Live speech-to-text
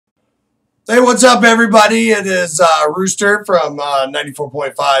Hey, what's up, everybody? It is Rooster from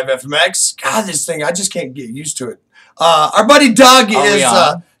 94.5 FMX. God, this thing, I just can't get used to it. Our buddy Doug is...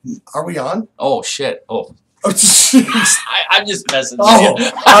 Are we on? Oh, shit. Oh. I'm just messing with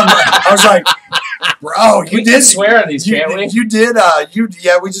you. I was like, bro, you did swear on these, can't we? You did.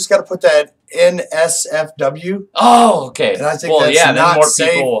 Yeah, we just got to put that NSFW. Oh, okay. And I think that's then not more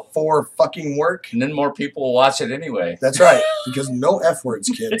safe people for fucking work. And then more people will watch it anyway. That's right, because no F words,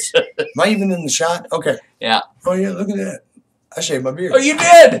 kids. Am I even in the shot? Okay. Yeah. Oh, yeah, look at that. I shaved my beard. Oh, you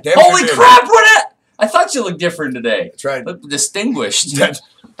did? Damn Holy sure crap, what a... I thought you looked different today. That's right. Look distinguished. There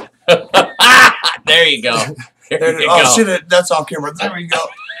you go. There you go. Oh, shit, that's off camera. There we go.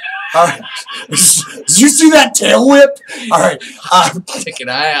 All right. Did you see that tail whip? All right. Take an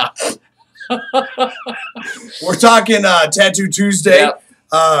eye out. We're talking Tattoo Tuesday. Yep.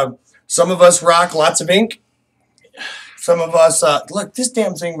 Some of us rock lots of ink. Some of us, look, this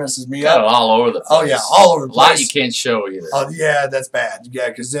damn thing messes me Got up. it all over the place. Oh, yeah, all over the place. A lot you can't show either. Oh, yeah, that's bad. Yeah,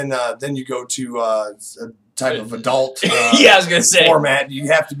 because then you go to a type of adult yeah, I was gonna say format. You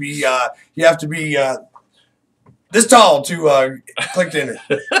have to be this tall to click to enter.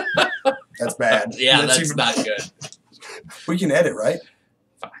 That's bad. Yeah, that's not good. We can edit, right?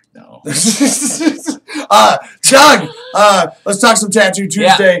 Fuck no. Doug, let's talk some Tattoo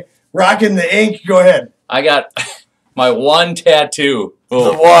Tuesday. Yeah. Rocking the ink. Go ahead. I got my one tattoo.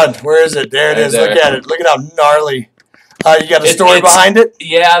 Oh. The one. Where is it? There it is. There. Look at it. Look at how gnarly. You got a story behind it?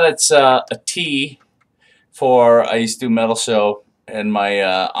 Yeah, that's a T for, I used to do metal show, and my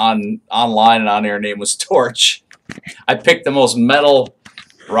online and on-air name was Torch. I picked the most metal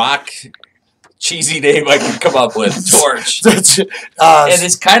rock cheesy name I could come up with, Torch. And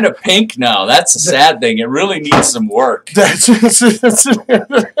it's kind of pink now. That's a sad thing. It really needs some work.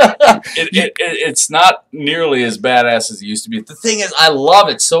 It's not nearly as badass as it used to be. The thing is, I love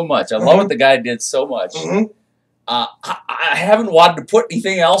it so much. I love what the guy did so much. I haven't wanted to put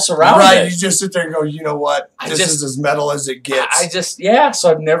anything else around it. You just sit there and go, you know what? This is as metal as it gets.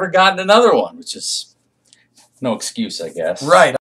 So I've never gotten another one, which is no excuse, I guess. Right.